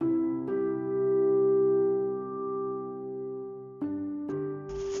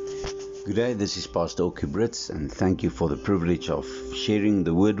Good day, this is Pastor Oki Brits, and thank you for the privilege of sharing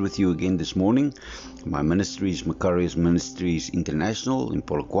the word with you again this morning. My ministry is Macarius Ministries International in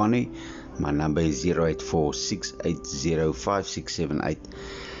Polokwane. My number is 084-680-5678.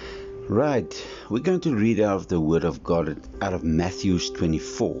 Right, we're going to read out of the Word of God out of Matthew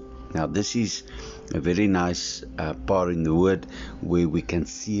 24. Now, this is a very nice part in the Word where we can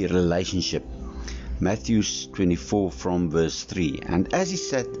see a relationship. Matthew 24 from verse 3. And as he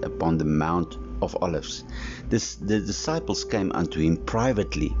sat upon the Mount of Olives, the disciples came unto him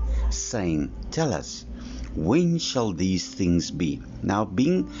privately, saying, Tell us, when shall these things be? Now,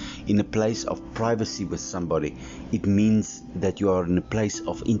 being in a place of privacy with somebody, it means that you are in a place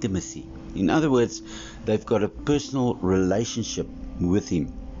of intimacy. In other words, they've got a personal relationship with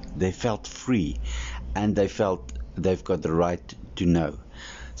him. They felt free, and they felt they've got the right to know.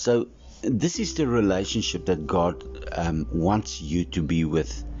 So this is the relationship that God wants you to be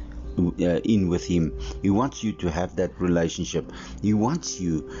with Him. He wants you to have that relationship. He wants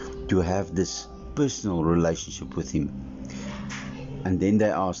you to have this personal relationship with Him. And then they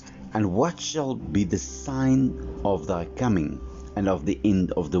asked, And what shall be the sign of thy coming and of the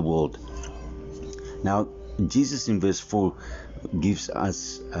end of the world? Now, Jesus in verse 4 gives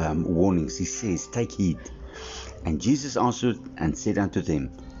us warnings. He says, Take heed. And Jesus answered and said unto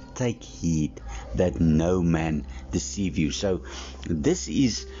them, Take heed that no man deceive you. So this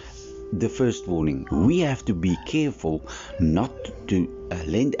is the first warning. We have to be careful not to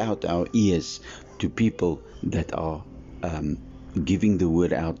lend out our ears to people that are giving the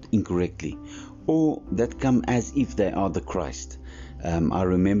word out incorrectly, or that come as if they are the Christ. I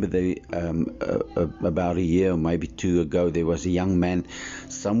remember about a year or maybe two ago, there was a young man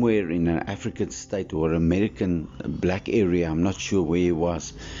somewhere in an African state or American black area, I'm not sure where he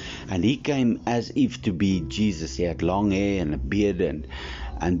was, and he came as if to be Jesus. He had long hair and a beard, and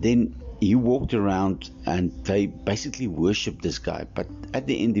then he walked around and they basically worshipped this guy, but at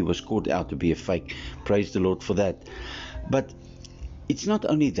the end he was caught out to be a fake. Praise the Lord for that. But it's not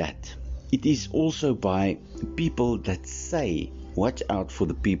only that, it is also by people that say, watch out for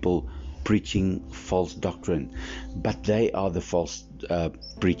the people preaching false doctrine, but they are the false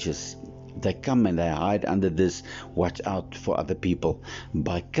preachers. They come and they hide under this watch out for other people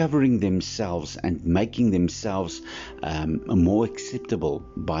by covering themselves and making themselves more acceptable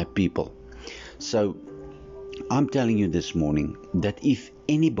by people. So I'm telling you this morning that if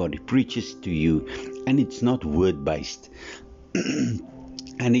anybody preaches to you and it's not word based,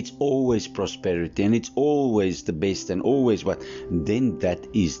 and it's always prosperity, and it's always the best, and always what, then that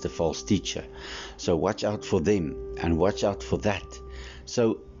is the false teacher. So watch out for them, and watch out for that.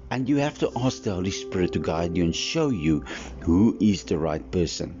 So, and you have to ask the Holy Spirit to guide you and show you who is the right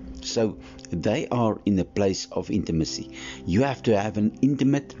person. So they are in a place of intimacy. You have to have an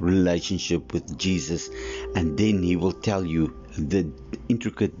intimate relationship with Jesus, and then He will tell you the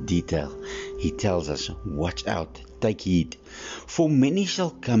intricate detail. He tells us, watch out, take heed. For many shall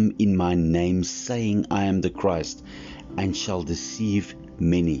come in my name, saying, I am the Christ, and shall deceive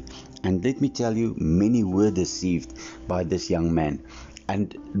many. And let me tell you, many were deceived by this young man.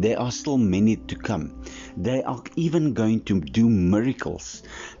 And there are still many to come. They are even going to do miracles.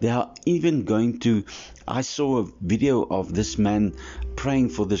 They are even going to... I saw a video of this man praying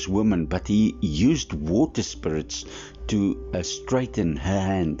for this woman, but he used water spirits to straighten her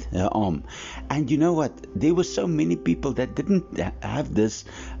hand, her arm. And you know what? There were so many people that didn't have this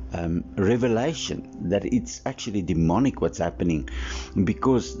revelation that it's actually demonic what's happening,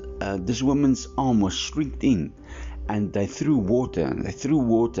 because this woman's arm was shrinked in. And they threw water, and they threw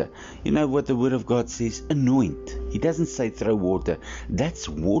water. You know what the Word of God says? Anoint. He doesn't say throw water. That's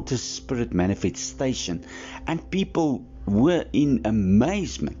water spirit manifestation. And people were in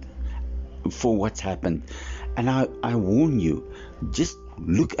amazement for what's happened. And I warn you, just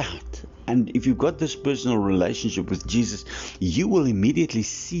look out. And if you've got this personal relationship with Jesus, you will immediately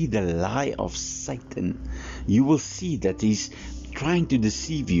see the lie of Satan. You will see that he's trying to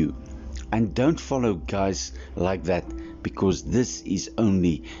deceive you. And don't follow guys like that, because this is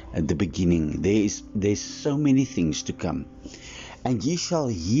only the beginning. There's so many things to come. And ye shall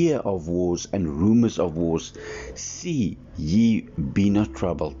hear of wars and rumors of wars. See ye be not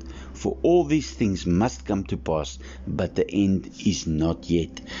troubled, for all these things must come to pass, but the end is not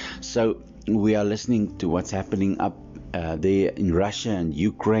yet. So we are listening to what's happening up there in Russia and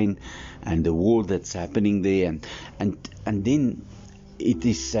Ukraine, and the war that's happening there, and then it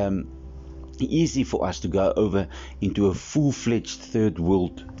is easy for us to go over into a full-fledged third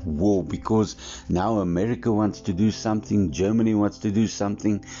world war, because now America wants to do something, Germany wants to do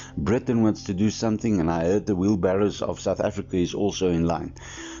something, Britain wants to do something, and I heard the wheelbarrows of South Africa is also in line.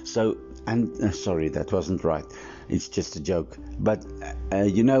 So And sorry, that wasn't right. It's just a joke. But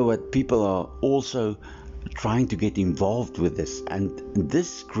you know what? People are also trying to get involved with this, and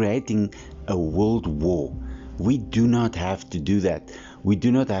this creating a world war. We do not have to do that. We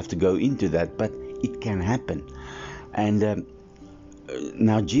do not have to go into that, but it can happen. And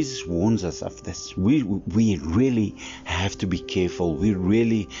now Jesus warns us of this. We really have to be careful. We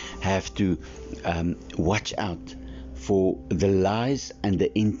really have to watch out for the lies and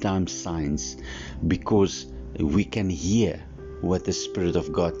the end time signs, because we can hear what the Spirit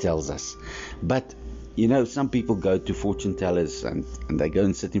of God tells us. But you know, some people go to fortune tellers and they go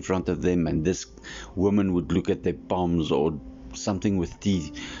and sit in front of them, and this woman would look at their palms or something with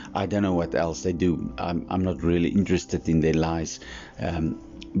tea. I don't know what else they do. I'm not really interested in their lies.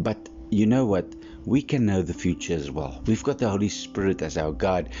 But you know what? We can know the future as well. We've got the Holy Spirit as our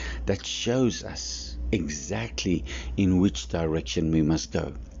guide that shows us exactly in which direction we must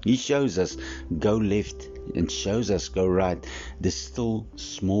go. He shows us go left and shows us go right. The still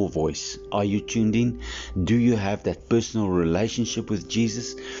small voice. Are you tuned in? Do you have that personal relationship with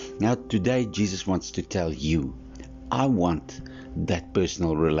Jesus? Now today Jesus wants to tell you, I want that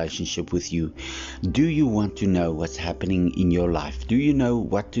personal relationship with you. Do you want to know what's happening in your life? Do you know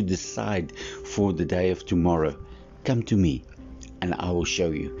what to decide for the day of tomorrow? Come to me and I will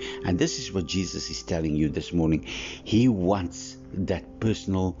show you. And this is what Jesus is telling you this morning. He wants that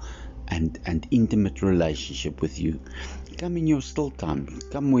personal and intimate relationship with you. Come in your still time.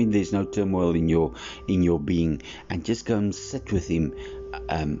 Come when there's no turmoil in your being, and just go and sit with Him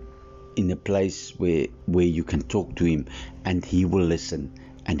in a place where you can talk to Him, and He will listen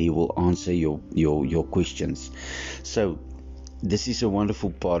and He will answer your questions. So this is a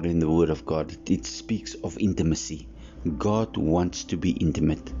wonderful part in the Word of God. It speaks of intimacy. God wants to be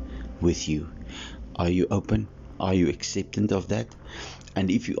intimate with you. Are you open? Are you acceptant of that?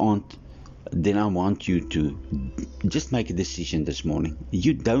 And if you aren't, then I want you to just make a decision this morning.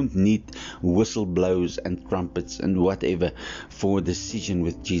 You don't need whistle blows and trumpets and whatever for a decision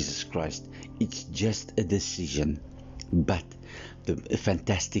with Jesus Christ. It's just a decision, but the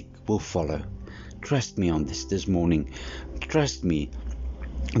fantastic will follow. Trust me on this morning. Trust me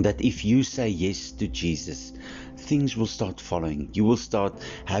that if you say yes to Jesus, things will start following. You will start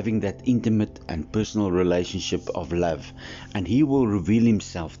having that intimate and personal relationship of love, and He will reveal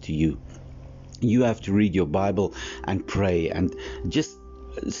Himself to you. You have to read your Bible and pray, and just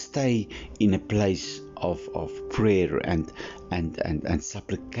stay in a place of prayer and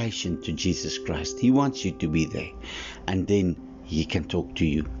supplication to Jesus Christ. He wants you to be there, and then He can talk to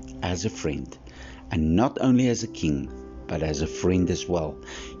you as a friend, and not only as a king, but as a friend as well.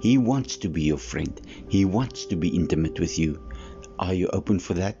 He wants to be your friend. He wants to be intimate with you. Are you open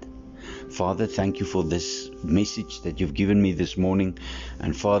for that? Father, thank you for this message that you've given me this morning.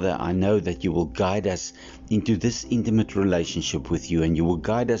 And Father, I know that you will guide us into this intimate relationship with you, and you will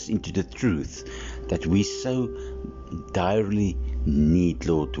guide us into the truth that we so direly need,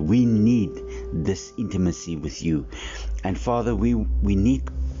 Lord. We need this intimacy with you. And Father, we need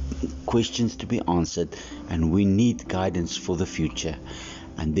questions to be answered, and we need guidance for the future.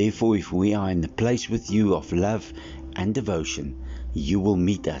 And therefore, if we are in the place with you of love and devotion, you will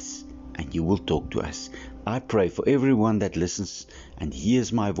meet us and you will talk to us. I pray for everyone that listens and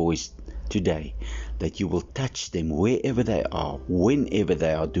hears my voice today, that you will touch them wherever they are, whenever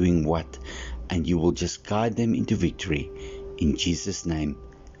they are doing what, and you will just guide them into victory. In Jesus' name,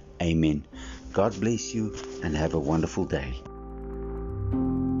 amen. God bless you and have a wonderful day.